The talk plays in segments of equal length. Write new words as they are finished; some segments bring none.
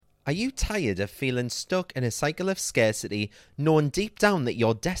Are you tired of feeling stuck in a cycle of scarcity, knowing deep down that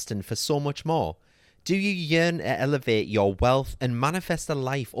you're destined for so much more? Do you yearn to elevate your wealth and manifest a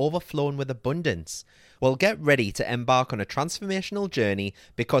life overflowing with abundance? Well, get ready to embark on a transformational journey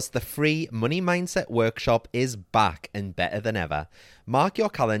because the free Money Mindset Workshop is back and better than ever. Mark your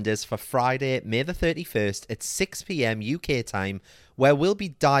calendars for Friday, May the 31st at 6 p.m. UK time, where we'll be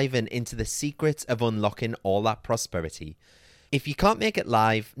diving into the secrets of unlocking all that prosperity. If you can't make it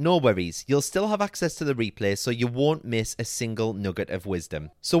live, no worries, you'll still have access to the replay so you won't miss a single nugget of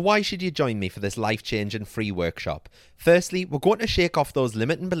wisdom. So why should you join me for this life-changing free workshop? Firstly, we're going to shake off those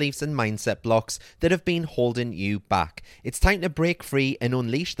limiting beliefs and mindset blocks that have been holding you back. It's time to break free and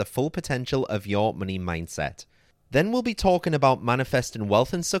unleash the full potential of your money mindset. Then we'll be talking about manifesting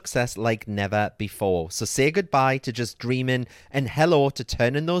wealth and success like never before. So say goodbye to just dreaming and hello to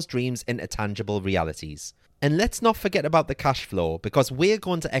turning those dreams into tangible realities. And let's not forget about the cash flow, because we're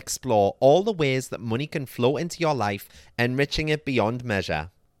going to explore all the ways that money can flow into your life, enriching it beyond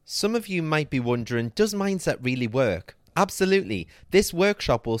measure. Some of you might be wondering, does mindset really work? Absolutely. This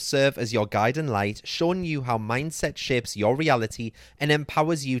workshop will serve as your guiding light, showing you how mindset shapes your reality and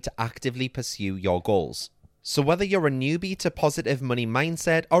empowers you to actively pursue your goals. So whether you're a newbie to positive money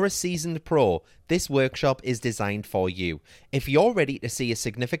mindset or a seasoned pro, this workshop is designed for you. If you're ready to see a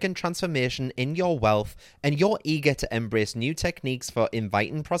significant transformation in your wealth and you're eager to embrace new techniques for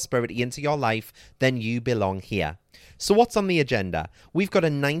inviting prosperity into your life, then you belong here. So what's on the agenda? We've got a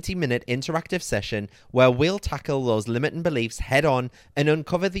 90-minute interactive session where we'll tackle those limiting beliefs head on and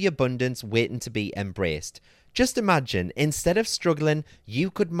uncover the abundance waiting to be embraced. Just imagine, instead of struggling,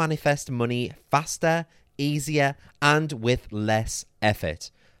 you could manifest money faster, easier, and with less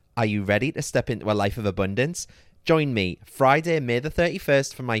effort. Are you ready to step into a life of abundance? Join me Friday, May the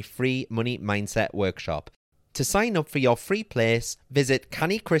 31st for my free Money Mindset Workshop. To sign up for your free place, visit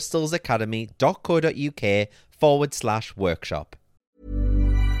cannycrystalsacademy.co.uk/workshop.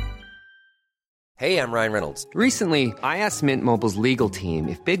 Hey, I'm Ryan Reynolds. Recently, I asked Mint Mobile's legal team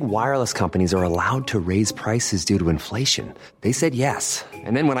if big wireless companies are allowed to raise prices due to inflation. They said yes.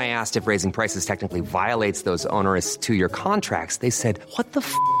 And then when I asked if raising prices technically violates those onerous two-year contracts, they said, "What the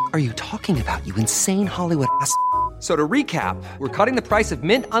f*** are you talking about, you insane Hollywood ass?" So to recap, we're cutting the price of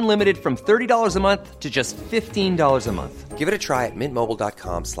Mint Unlimited from $30 a month to just $15 a month. Give it a try at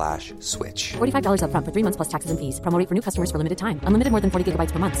mintmobile.com/switch. $45 up front for 3 months plus taxes and fees. Promo rate for new customers for limited time. Unlimited more than 40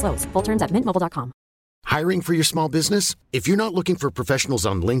 gigabytes per month. Slows full terms at mintmobile.com. Hiring for your small business? If you're not looking for professionals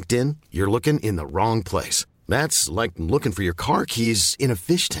on LinkedIn, you're looking in the wrong place. That's like looking for your car keys in a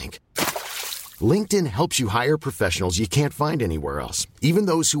fish tank. LinkedIn helps you hire professionals you can't find anywhere else, even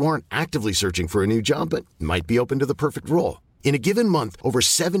those who aren't actively searching for a new job but might be open to the perfect role. In a given month, over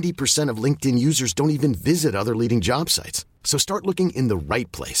 70% of LinkedIn users don't even visit other leading job sites. So start looking in the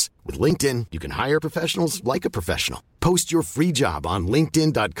right place. With LinkedIn, you can hire professionals like a professional. Post your free job on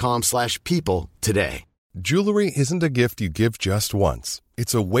linkedin.com/people today. Jewelry isn't a gift you give just once.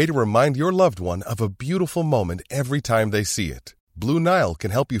 It's a way to remind your loved one of a beautiful moment every time they see it. Blue Nile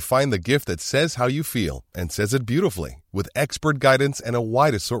can help you find the gift that says how you feel and says it beautifully, with expert guidance and a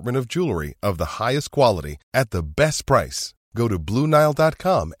wide assortment of jewelry of the highest quality at the best price. Go to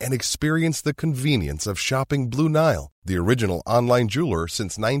BlueNile.com and experience the convenience of shopping Blue Nile, the original online jeweler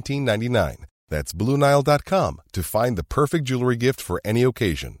since 1999. That's BlueNile.com to find the perfect jewelry gift for any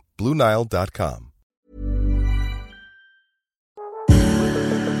occasion. BlueNile.com.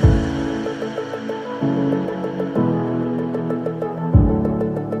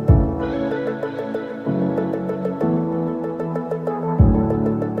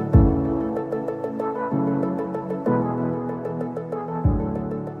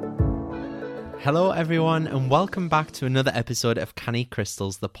 Hello everyone and welcome back to another episode of Canny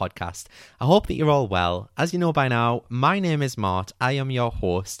Crystals, the podcast. I hope that you're all well. As you know by now, my name is Mart, I am your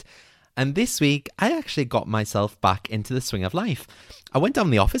host, and this week I actually got myself back into the swing of life. I went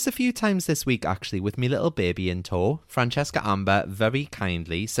down the office a few times this week actually with my little baby in tow. Francesca Amber very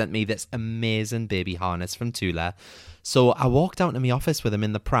kindly sent me this amazing baby harness from Tula. So I walked down to my office with him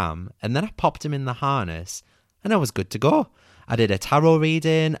in the pram and then I popped him in the harness and I was good to go. I did a tarot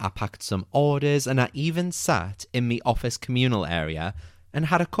reading, I packed some orders, and I even sat in my office communal area and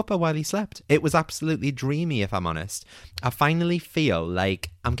had a cuppa while he slept. It was absolutely dreamy, if I'm honest. I finally feel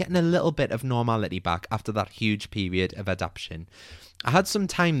like I'm getting a little bit of normality back after that huge period of adaptation. I had some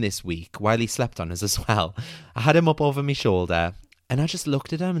time this week while he slept on us as well. I had him up over my shoulder, and I just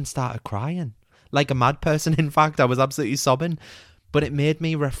looked at him and started crying. Like a mad person, in fact, I was absolutely sobbing. But it made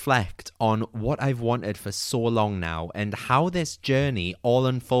me reflect on what I've wanted for so long now and how this journey all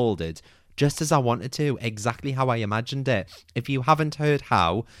unfolded just as I wanted to, exactly how I imagined it. If you haven't heard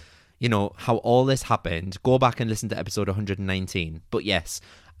how all this happened, go back and listen to episode 119. But yes,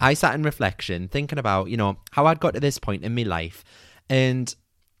 I sat in reflection thinking about, how I'd got to this point in my life. And,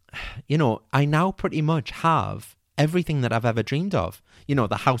 I now pretty much have everything that I've ever dreamed of.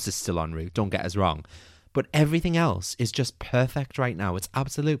 The house is still en route, don't get us wrong. But everything else is just perfect right now. It's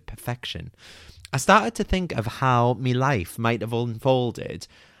absolute perfection. I started to think of how my life might have unfolded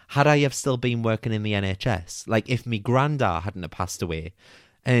had I have still been working in the NHS. Like if my granddad hadn't have passed away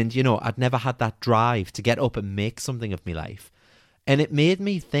and, I'd never had that drive to get up and make something of my life. And it made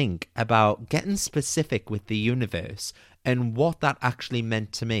me think about getting specific with the universe and what that actually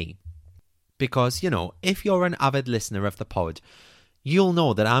meant to me. Because, if you're an avid listener of the pod, you'll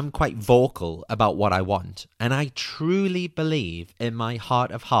know that I'm quite vocal about what I want. And I truly believe in my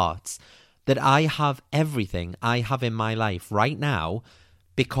heart of hearts that I have everything I have in my life right now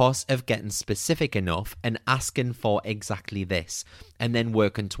because of getting specific enough and asking for exactly this and then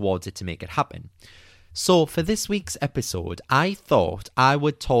working towards it to make it happen. So for this week's episode, I thought I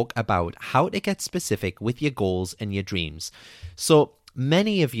would talk about how to get specific with your goals and your dreams. So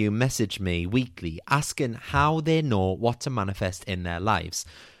many of you message me weekly asking how they know what to manifest in their lives.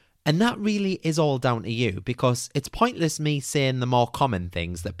 And that really is all down to you, because it's pointless me saying the more common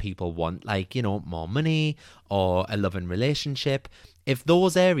things that people want, like, more money or a loving relationship. If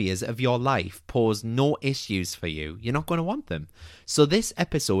those areas of your life pose no issues for you, you're not going to want them. So this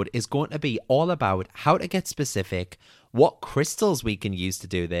episode is going to be all about how to get specific, what crystals we can use to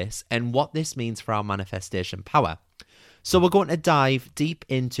do this, and what this means for our manifestation power. So we're going to dive deep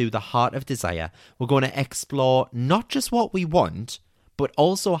into the heart of desire. We're going to explore not just what we want, but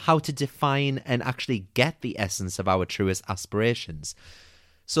also how to define and actually get the essence of our truest aspirations.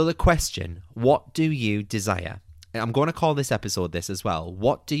 So the question, what do you desire? I'm going to call this episode this as well.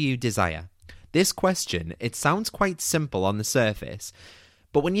 What do you desire? This question, it sounds quite simple on the surface,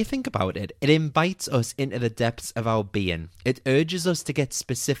 but when you think about it, it invites us into the depths of our being. It urges us to get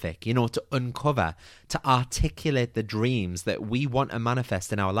specific, to uncover, to articulate the dreams that we want to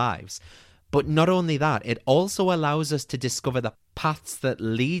manifest in our lives. But not only that, it also allows us to discover the paths that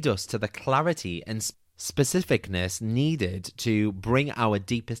lead us to the clarity and specificness needed to bring our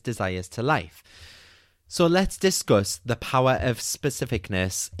deepest desires to life. So let's discuss the power of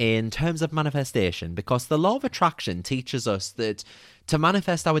specificness in terms of manifestation, because the law of attraction teaches us that to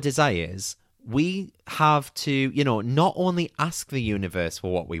manifest our desires, we have to, not only ask the universe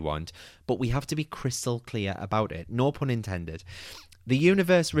for what we want, but we have to be crystal clear about it. No pun intended. The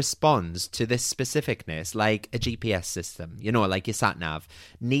universe responds to this specificness like a GPS system, like your sat-nav,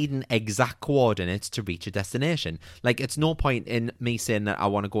 needing exact coordinates to reach a destination. Like, it's no point in me saying that I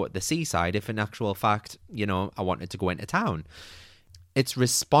want to go to the seaside if in actual fact, I wanted to go into town. It's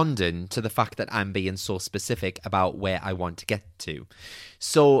responding to the fact that I'm being so specific about where I want to get to.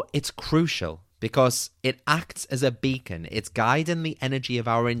 So it's crucial, because it acts as a beacon. It's guiding the energy of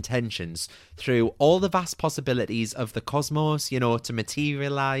our intentions through all the vast possibilities of the cosmos, to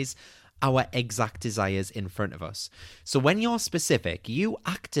materialize our exact desires in front of us. So when you're specific, you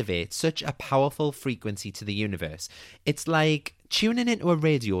activate such a powerful frequency to the universe. It's like tuning into a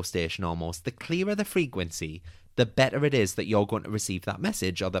radio station almost. The clearer the frequency, the better it is that you're going to receive that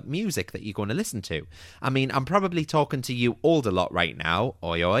message or that music that you're going to listen to. I mean, I'm probably talking to you older lot right now,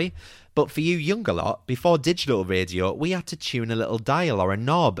 oi oi, but for you younger lot, before digital radio, we had to tune a little dial or a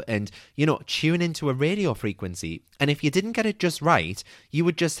knob and, tune into a radio frequency. And if you didn't get it just right, you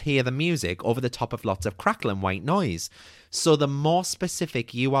would just hear the music over the top of lots of crackling white noise. So the more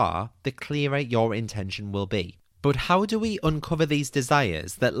specific you are, the clearer your intention will be. But how do we uncover these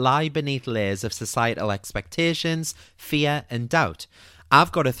desires that lie beneath layers of societal expectations, fear, and doubt?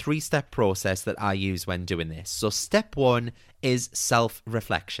 I've got a 3-step process that I use when doing this. So step 1 is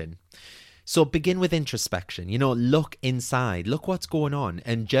self-reflection. So begin with introspection, look inside, look what's going on.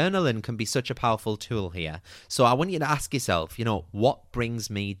 And journaling can be such a powerful tool here. So I want you to ask yourself, what brings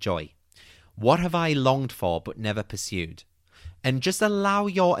me joy? What have I longed for but never pursued? And just allow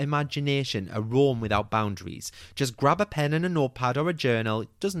your imagination a roam without boundaries. Just grab a pen and a notepad or a journal, it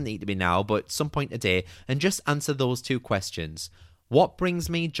doesn't need to be now, but some point a day, and just answer those 2 questions. What brings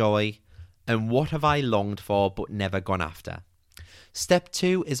me joy? And what have I longed for but never gone after? Step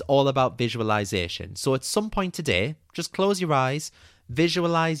 2 is all about visualization. So at some point today, just close your eyes,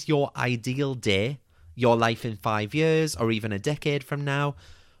 visualize your ideal day, your life in 5 years or even a decade from now.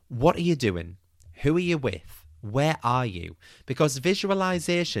 What are you doing? Who are you with? Where are you? Because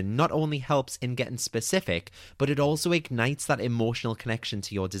visualization not only helps in getting specific, but it also ignites that emotional connection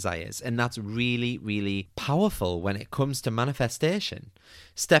to your desires. And that's really, really powerful when it comes to manifestation.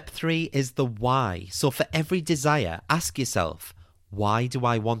 Step 3 is the why. So for every desire, ask yourself, why do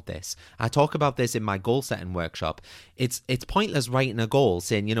I want this? I talk about this in my goal setting workshop. It's pointless writing a goal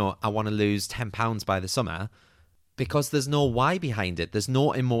saying, I want to lose 10 pounds by the summer, because there's no why behind it. There's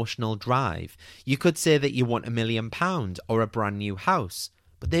no emotional drive. You could say that you want £1 million or a brand new house,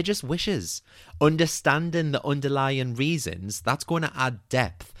 but they're just wishes. Understanding the underlying reasons, that's going to add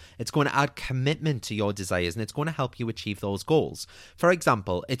depth. It's going to add commitment to your desires, and it's going to help you achieve those goals. For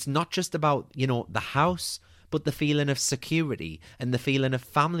example, it's not just about, the house, but the feeling of security and the feeling of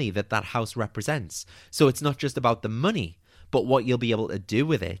family that house represents. So it's not just about the money, but what you'll be able to do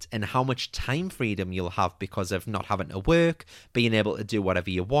with it and how much time freedom you'll have because of not having to work, being able to do whatever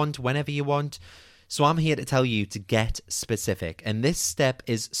you want, whenever you want. So I'm here to tell you to get specific. And this step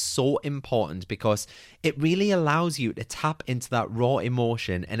is so important because it really allows you to tap into that raw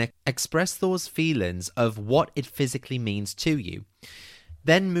emotion and express those feelings of what it physically means to you.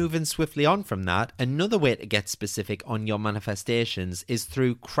 Then moving swiftly on from that, another way to get specific on your manifestations is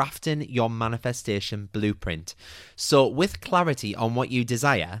through crafting your manifestation blueprint. So with clarity on what you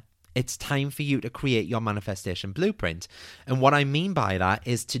desire, it's time for you to create your manifestation blueprint. And what I mean by that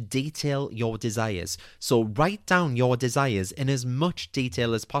is to detail your desires. So write down your desires in as much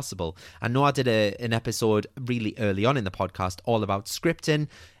detail as possible. I know I did an episode really early on in the podcast all about scripting.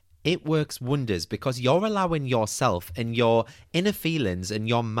 It works wonders because you're allowing yourself and your inner feelings and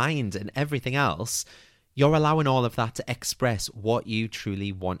your mind and everything else, you're allowing all of that to express what you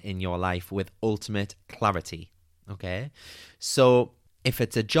truly want in your life with ultimate clarity. Okay? So if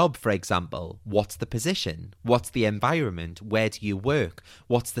it's a job, for example, what's the position? What's the environment? Where do you work?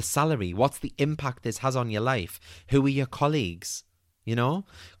 What's the salary? What's the impact this has on your life? Who are your colleagues?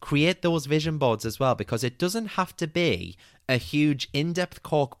 Create those vision boards as well, because it doesn't have to be a huge in-depth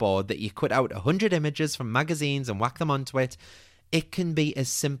corkboard that you cut out 100 images from magazines and whack them onto it. It can be as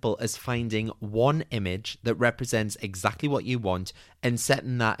simple as finding one image that represents exactly what you want and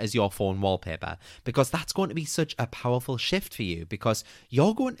setting that as your phone wallpaper, because that's going to be such a powerful shift for you, because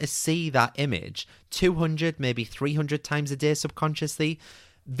you're going to see that image 200, maybe 300 times a day subconsciously.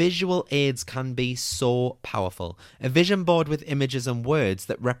 Visual aids can be so powerful. A vision board with images and words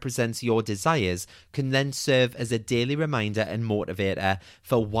that represents your desires can then serve as a daily reminder and motivator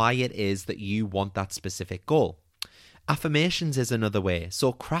for why it is that you want that specific goal. Affirmations is another way.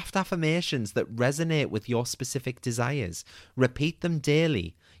 So craft affirmations that resonate with your specific desires. Repeat them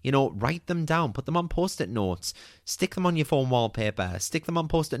daily. Write them down, put them on post-it notes, stick them on your phone wallpaper, stick them on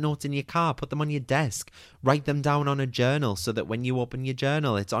post-it notes in your car, put them on your desk, write them down on a journal so that when you open your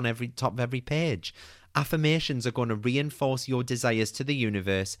journal, it's on every top of every page. Affirmations are going to reinforce your desires to the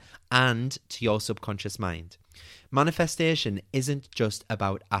universe and to your subconscious mind. Manifestation isn't just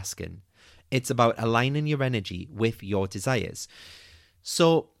about asking. It's about aligning your energy with your desires.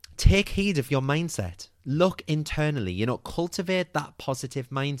 So take heed of your mindset. Look internally, cultivate that positive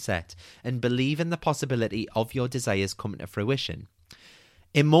mindset and believe in the possibility of your desires coming to fruition.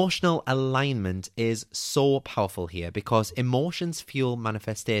 Emotional alignment is so powerful here because emotions fuel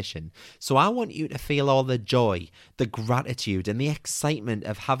manifestation. So I want you to feel all the joy, the gratitude, and the excitement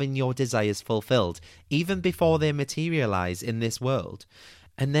of having your desires fulfilled, even before they materialize in this world.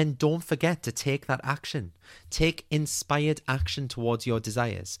 And then don't forget to take that action. Take inspired action towards your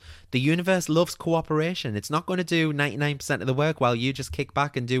desires. The universe loves cooperation. It's not going to do 99% of the work while you just kick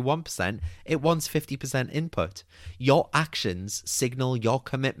back and do 1%. It wants 50% input. Your actions signal your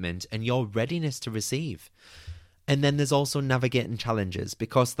commitment and your readiness to receive. And then there's also navigating challenges,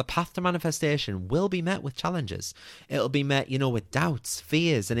 because the path to manifestation will be met with challenges. It'll be met, with doubts,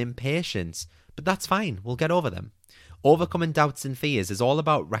 fears, and impatience. But that's fine. We'll get over them. Overcoming doubts and fears is all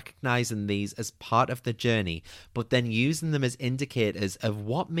about recognizing these as part of the journey, but then using them as indicators of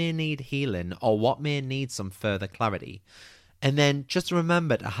what may need healing or what may need some further clarity. And then just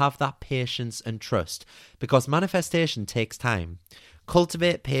remember to have that patience and trust, because manifestation takes time.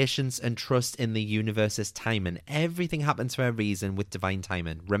 Cultivate patience and trust in the universe's timing. Everything happens for a reason with divine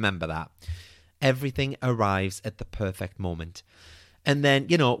timing. Remember that. Everything arrives at the perfect moment. And then,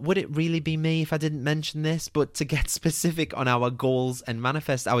 would it really be me if I didn't mention this? But to get specific on our goals and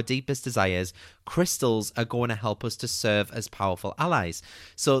manifest our deepest desires, crystals are going to help us to serve as powerful allies.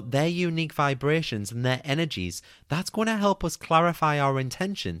 So their unique vibrations and their energies, that's going to help us clarify our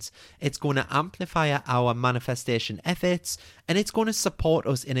intentions. It's going to amplify our manifestation efforts, and it's going to support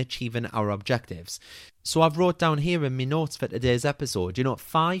us in achieving our objectives. So I've wrote down here in my notes for today's episode,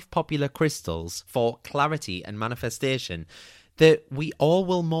 5 popular crystals for clarity and manifestation that we all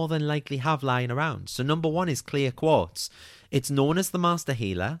will more than likely have lying around. So number 1 is clear quartz. It's known as the master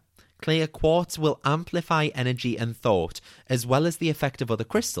healer. Clear quartz will amplify energy and thought, as well as the effect of other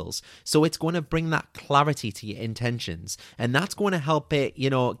crystals. So it's going to bring that clarity to your intentions, and that's going to help it,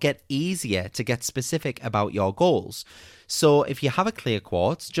 get easier to get specific about your goals. So if you have a clear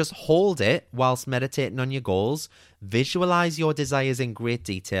quartz, just hold it whilst meditating on your goals, visualize your desires in great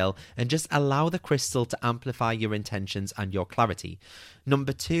detail, and just allow the crystal to amplify your intentions and your clarity.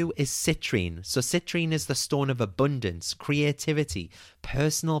 Number 2 is citrine. So citrine is the stone of abundance, creativity,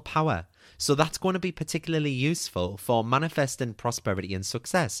 personal power. So that's going to be particularly useful for manifesting prosperity and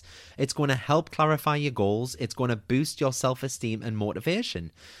success. It's going to help clarify your goals. It's going to boost your self-esteem and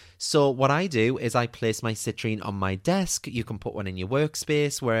motivation. So what I do is I place my citrine on my desk. You can put one in your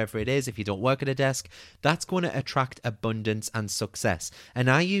workspace, wherever it is. If you don't work at a desk, that's going to attract abundance and success. And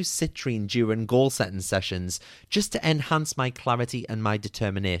I use citrine during goal setting sessions just to enhance my clarity and my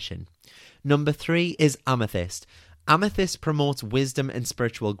determination. Number 3 is amethyst. Amethyst promotes wisdom and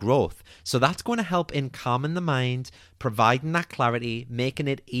spiritual growth. So that's going to help in calming the mind, providing that clarity, making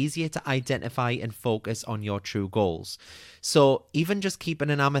it easier to identify and focus on your true goals. So even just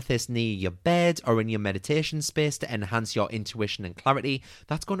keeping an amethyst near your bed or in your meditation space to enhance your intuition and clarity,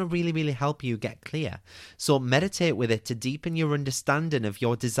 that's going to really, really help you get clear. So meditate with it to deepen your understanding of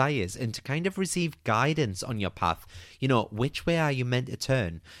your desires and to kind of receive guidance on your path. Which way are you meant to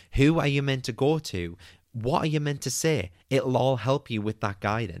turn? Who are you meant to go to? What are you meant to say? It'll all help you with that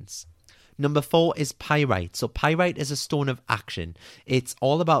guidance. Number 4 is pyrite. So pyrite is a stone of action. It's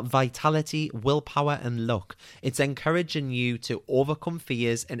all about vitality, willpower, and luck. It's encouraging you to overcome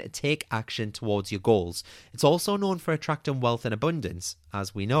fears and to take action towards your goals. It's also known for attracting wealth and abundance,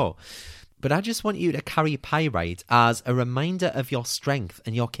 as we know. But I just want you to carry pyrite as a reminder of your strength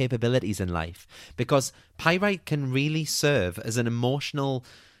and your capabilities in life, because pyrite can really serve as an emotional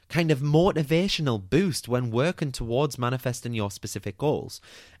kind of motivational boost when working towards manifesting your specific goals.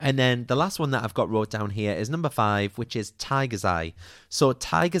 And then the last one that I've got wrote down here is number 5, which is tiger's eye. So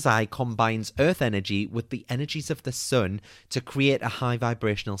tiger's eye combines earth energy with the energies of the sun to create a high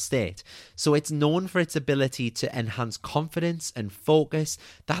vibrational state. So it's known for its ability to enhance confidence and focus.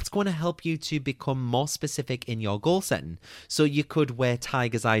 That's going to help you to become more specific in your goal setting. So you could wear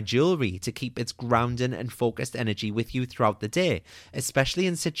tiger's eye jewelry to keep its grounding and focused energy with you throughout the day, especially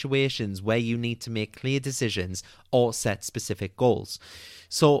in situations where you need to make clear decisions or set specific goals.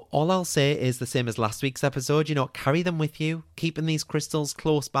 So all I'll say is the same as last week's episode, carry them with you, keeping these crystals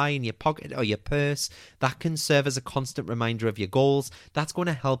close by in your pocket or your purse. That can serve as a constant reminder of your goals. That's going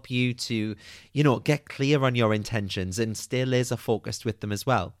to help you to, get clear on your intentions and stay laser focused with them as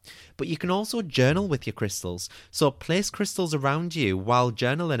well. But you can also journal with your crystals. So place crystals around you while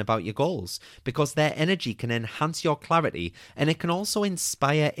journaling about your goals, because their energy can enhance your clarity and it can also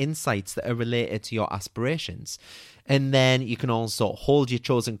inspire insights that are related to your aspirations. And then you can also hold your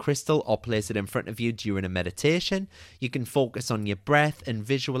chosen crystal or place it in front of you during a meditation. You can focus on your breath and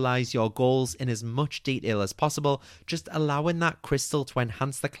visualize your goals in as much detail as possible, just allowing that crystal to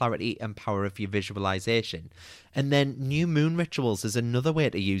enhance the clarity and power of your visualization. And then new moon rituals is another way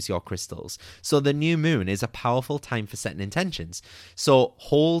to use your crystals. So the new moon is a powerful time for setting intentions. So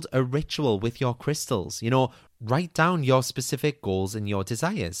hold a ritual with your crystals, write down your specific goals and your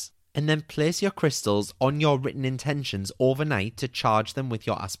desires. And then place your crystals on your written intentions overnight to charge them with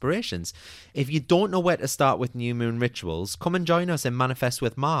your aspirations. If you don't know where to start with new moon rituals, come and join us in Manifest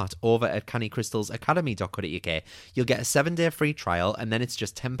with Mart over at cannycrystalsacademy.co.uk. You'll get a 7-day free trial, and then it's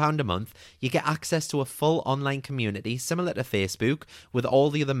just £10 a month. You get access to a full online community similar to Facebook with all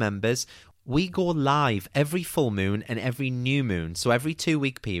the other members. We go live every full moon and every new moon, so every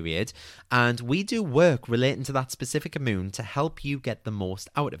 2-week period, and we do work relating to that specific moon to help you get the most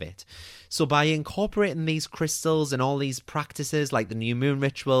out of it. So by incorporating these crystals and all these practices like the new moon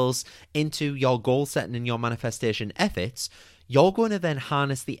rituals into your goal setting and your manifestation efforts, you're going to then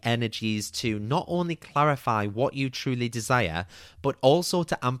harness the energies to not only clarify what you truly desire, but also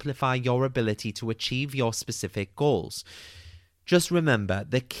to amplify your ability to achieve your specific goals. Just remember,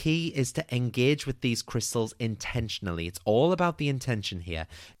 the key is to engage with these crystals intentionally. It's all about the intention here.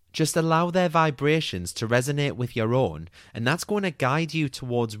 Just allow their vibrations to resonate with your own, and that's going to guide you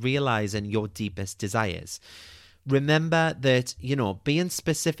towards realizing your deepest desires. Remember that, being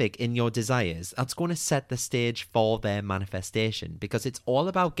specific in your desires, that's going to set the stage for their manifestation, because it's all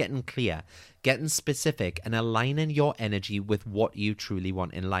about getting clear, getting specific, and aligning your energy with what you truly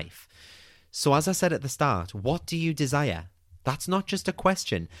want in life. So as I said at the start, what do you desire? That's not just a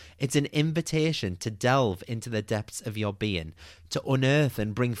question. It's an invitation to delve into the depths of your being, to unearth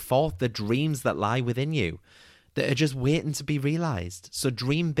and bring forth the dreams that lie within you, that are just waiting to be realized. So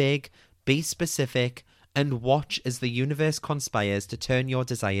dream big, be specific, and watch as the universe conspires to turn your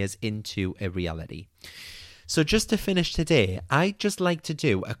desires into a reality. So just to finish today, I'd just like to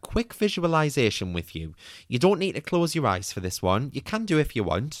do a quick visualization with you. You don't need to close your eyes for this one. You can do if you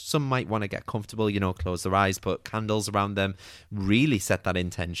want. Some might want to get comfortable, close their eyes, put candles around them, really set that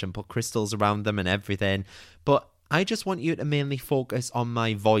intention, put crystals around them and everything. But I just want you to mainly focus on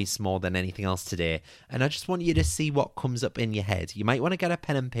my voice more than anything else today. And I just want you to see what comes up in your head. You might want to get a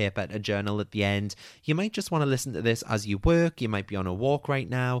pen and paper, a journal at the end. You might just want to listen to this as you work. You might be on a walk right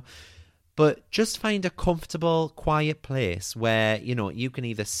now. But just find a comfortable, quiet place where, you can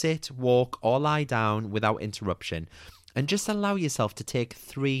either sit, walk, or lie down without interruption. And just allow yourself to take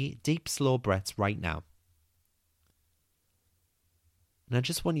 3 deep, slow breaths right now. And I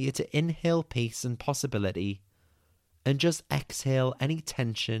just want you to inhale peace and possibility, and just exhale any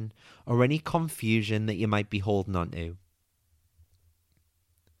tension or any confusion that you might be holding on to.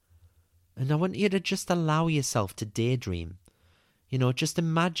 And I want you to just allow yourself to daydream. Just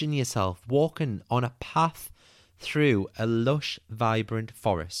imagine yourself walking on a path through a lush, vibrant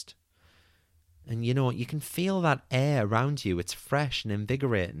forest. And you can feel that air around you. It's fresh and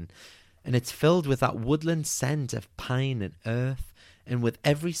invigorating. And it's filled with that woodland scent of pine and earth. And with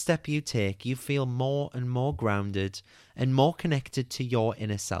every step you take, you feel more and more grounded and more connected to your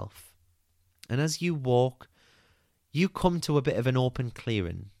inner self. And as you walk, you come to a bit of an open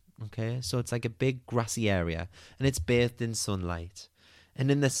clearing. Okay, so it's like a big grassy area, and it's bathed in sunlight. And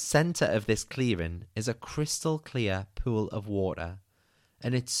in the center of this clearing is a crystal clear pool of water,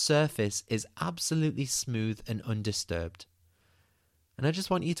 and its surface is absolutely smooth and undisturbed. And I just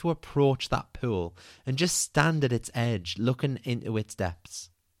want you to approach that pool and just stand at its edge, looking into its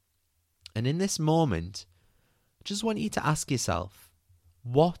depths. And in this moment, I just want you to ask yourself,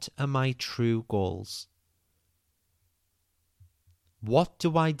 what are my true goals? What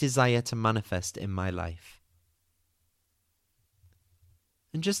do I desire to manifest in my life?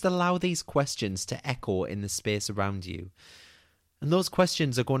 And just allow these questions to echo in the space around you. And those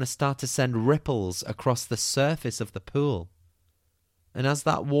questions are going to start to send ripples across the surface of the pool. And as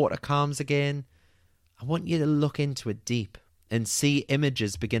that water calms again, I want you to look into it deep and see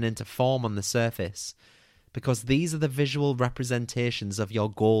images beginning to form on the surface, because these are the visual representations of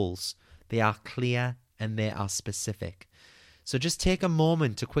your goals. They are clear and they are specific. So just take a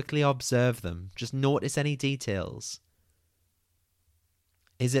moment to quickly observe them. Just notice any details.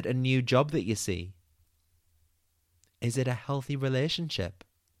 Is it a new job that you see? Is it a healthy relationship?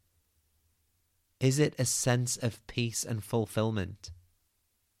 Is it a sense of peace and fulfillment?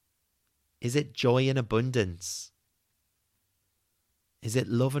 Is it joy and abundance? Is it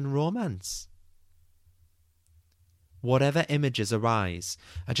love and romance? Whatever images arise,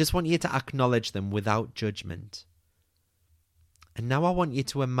 I just want you to acknowledge them without judgment. And now I want you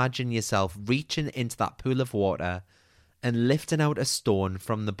to imagine yourself reaching into that pool of water and lifting out a stone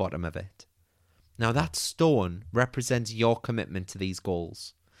from the bottom of it. Now that stone represents your commitment to these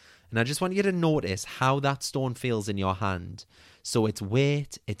goals. And I just want you to notice how that stone feels in your hand. So its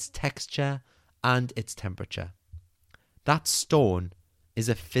weight, its texture, and its temperature. That stone is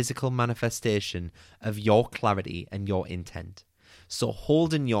a physical manifestation of your clarity and your intent. So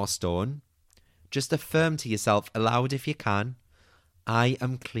holding your stone, just affirm to yourself aloud if you can, I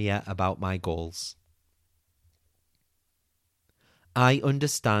am clear about my goals. I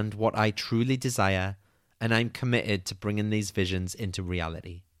understand what I truly desire, and I'm committed to bringing these visions into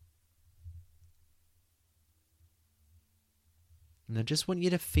reality. And I just want you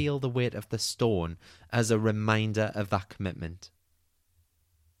to feel the weight of the stone as a reminder of that commitment.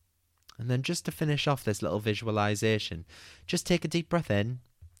 And then just to finish off this little visualization, just take a deep breath in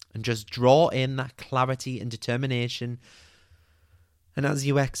and just draw in that clarity and determination. And as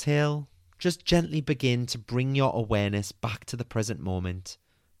you exhale, just gently begin to bring your awareness back to the present moment.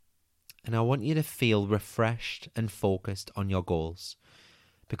 And I want you to feel refreshed and focused on your goals,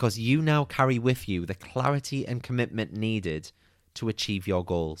 because you now carry with you the clarity and commitment needed to achieve your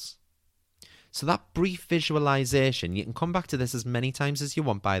goals. So that brief visualization, you can come back to this as many times as you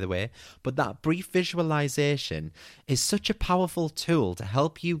want, by the way, but that brief visualization is such a powerful tool to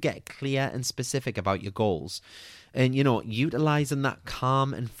help you get clear and specific about your goals. And, utilizing that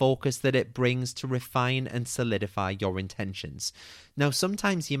calm and focus that it brings to refine and solidify your intentions. Now,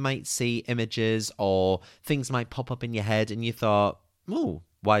 sometimes you might see images or things might pop up in your head and you thought, oh,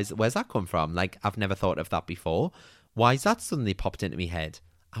 where's that come from? Like, I've never thought of that before. Why is that suddenly popped into my head?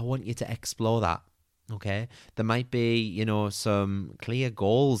 I want you to explore that, okay? There might be, some clear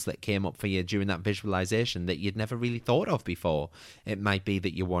goals that came up for you during that visualization that you'd never really thought of before. It might be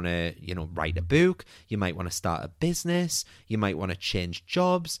that you want to, write a book. You might want to start a business. You might want to change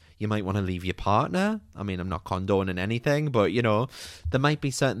jobs. You might want to leave your partner. I mean, I'm not condoning anything, but, there might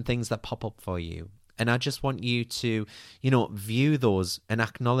be certain things that pop up for you. And I just want you to, view those and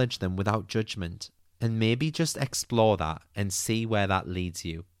acknowledge them without judgment. And maybe just explore that and see where that leads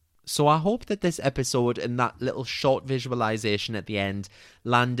you. So I hope that this episode and that little short visualization at the end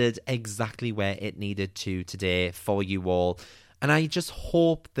landed exactly where it needed to today for you all. And I just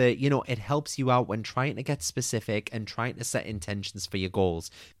hope that, it helps you out when trying to get specific and trying to set intentions for your goals.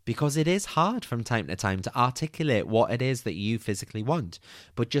 Because it is hard from time to time to articulate what it is that you physically want.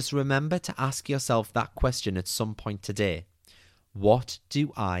 But just remember to ask yourself that question at some point today. What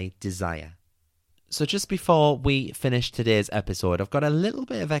do I desire? So just before we finish today's episode, I've got a little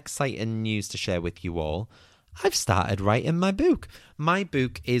bit of exciting news to share with you all. I've started writing my book. My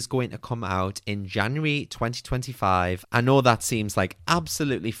book is going to come out in January 2025. I know that seems like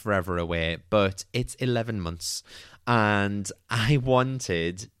absolutely forever away, but it's 11 months. And I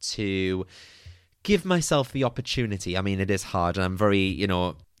wanted to give myself the opportunity. I mean, it is hard and I'm very,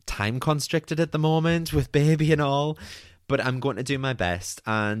 time constricted at the moment with baby and all. But I'm going to do my best,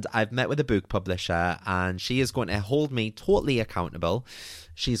 and I've met with a book publisher, and she is going to hold me totally accountable.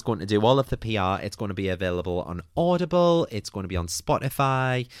 She's going to do all of the PR. It's going to be available on Audible. It's going to be on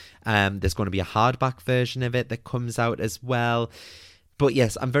Spotify. There's going to be a hardback version of it that comes out as well. But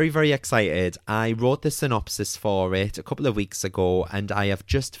yes, I'm very, very excited. I wrote the synopsis for it a couple of weeks ago, and I have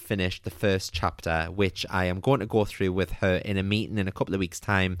just finished the first chapter, which I am going to go through with her in a meeting in a couple of weeks'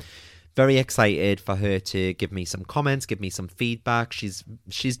 time. Very excited for her to give me some comments, give me some feedback. She's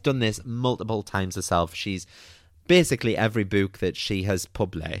done this multiple times herself. She's basically every book that she has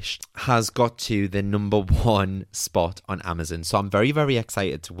published has got to the #1 spot on Amazon. So I'm very, very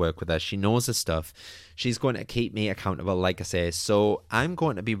excited to work with her. She knows her stuff. She's going to keep me accountable, like I say. So I'm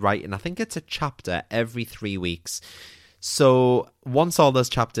going to be writing, I think it's a chapter every 3 weeks. So once all those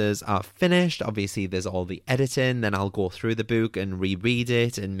chapters are finished, obviously there's all the editing, then I'll go through the book and reread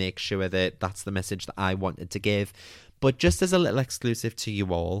it and make sure that that's the message that I wanted to give. But just as a little exclusive to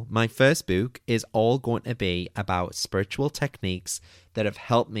you all, my first book is all going to be about spiritual techniques that have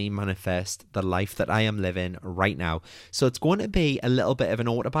helped me manifest the life that I am living right now. So it's going to be a little bit of an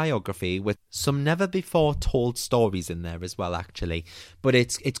autobiography with some never before told stories in there as well, actually. But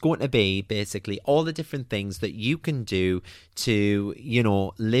it's going to be basically all the different things that you can do to,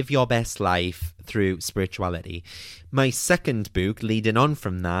 live your best life through spirituality. My second book, leading on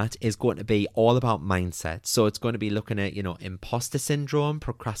from that, is going to be all about mindset. So it's going to be looking at, imposter syndrome,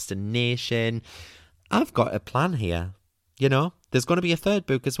 procrastination. I've got a plan here. There's going to be a third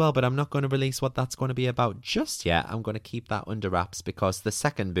book as well, but I'm not going to release what that's going to be about just yet. I'm going to keep that under wraps because the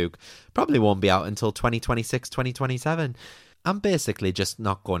second book probably won't be out until 2026, 2027. I'm basically just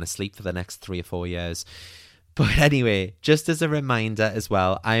not going to sleep for the next 3 or 4 years. But anyway, just as a reminder as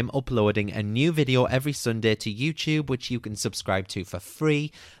well, I am uploading a new video every Sunday to YouTube, which you can subscribe to for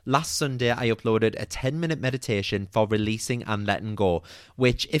free. Last Sunday, I uploaded a 10-minute meditation for releasing and letting go,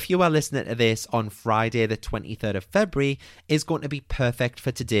 which, if you are listening to this on Friday, the 23rd of February, is going to be perfect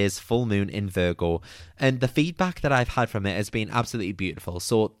for today's full moon in Virgo. And the feedback that I've had from it has been absolutely beautiful.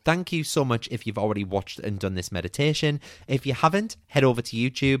 So thank you so much if you've already watched and done this meditation. If you haven't, head over to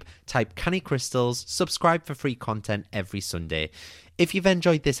YouTube, type Canny Crystals, subscribe for free content every Sunday. If you've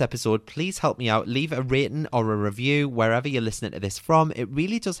enjoyed this episode, please help me out. Leave a rating or a review wherever you're listening to this from. It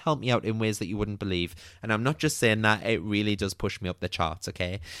really does help me out in ways that you wouldn't believe. And I'm not just saying that, it really does push me up the charts,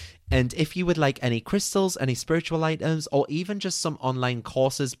 okay? And if you would like any crystals, any spiritual items, or even just some online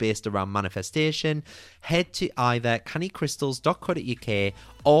courses based around manifestation, head to either cannycrystals.co.uk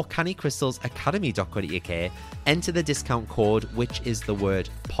or cannycrystalsacademy.co.uk. Enter the discount code, which is the word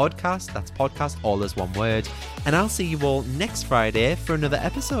podcast. That's podcast, all as one word. And I'll see you all next Friday for another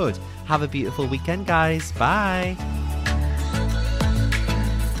episode. Have a beautiful weekend, guys. Bye.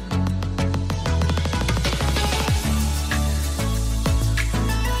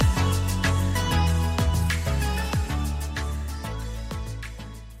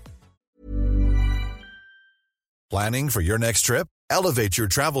 Planning for your next trip? Elevate your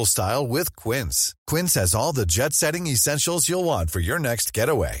travel style with Quince. Quince has all the jet-setting essentials you'll want for your next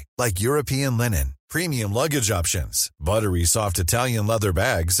getaway, like European linen, premium luggage options, buttery soft Italian leather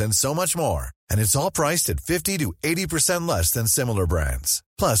bags, and so much more. And it's all priced at 50 to 80% less than similar brands.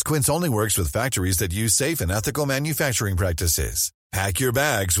 Plus, Quince only works with factories that use safe and ethical manufacturing practices. Pack your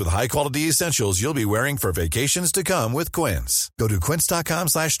bags with high-quality essentials you'll be wearing for vacations to come with Quince. Go to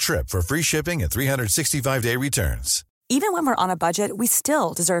quince.com/trip for free shipping and 365-day returns. Even when we're on a budget, we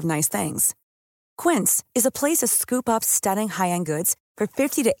still deserve nice things. Quince is a place to scoop up stunning high-end goods for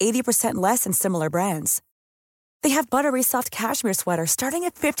 50 to 80% less than similar brands. They have buttery soft cashmere sweaters starting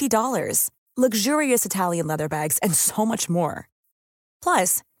at $50, luxurious Italian leather bags, and so much more.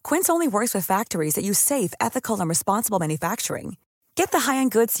 Plus, Quince only works with factories that use safe, ethical, and responsible manufacturing. Get the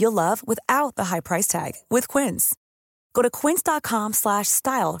high-end goods you'll love without the high price tag with Quince. Go to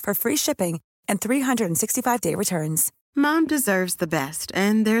quince.com/style for free shipping and 365-day returns. Mom deserves the best,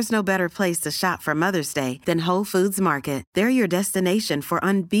 and there's no better place to shop for Mother's Day than Whole Foods Market. They're your destination for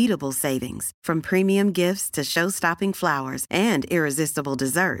unbeatable savings, from premium gifts to show-stopping flowers and irresistible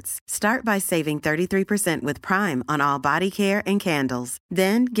desserts. Start by saving 33% with Prime on all body care and candles.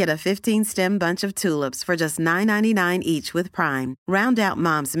 Then get a 15-stem bunch of tulips for just $9.99 each with Prime. Round out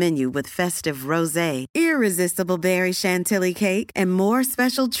Mom's menu with festive rosé, irresistible berry chantilly cake, and more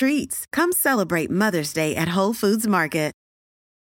special treats. Come celebrate Mother's Day at Whole Foods Market.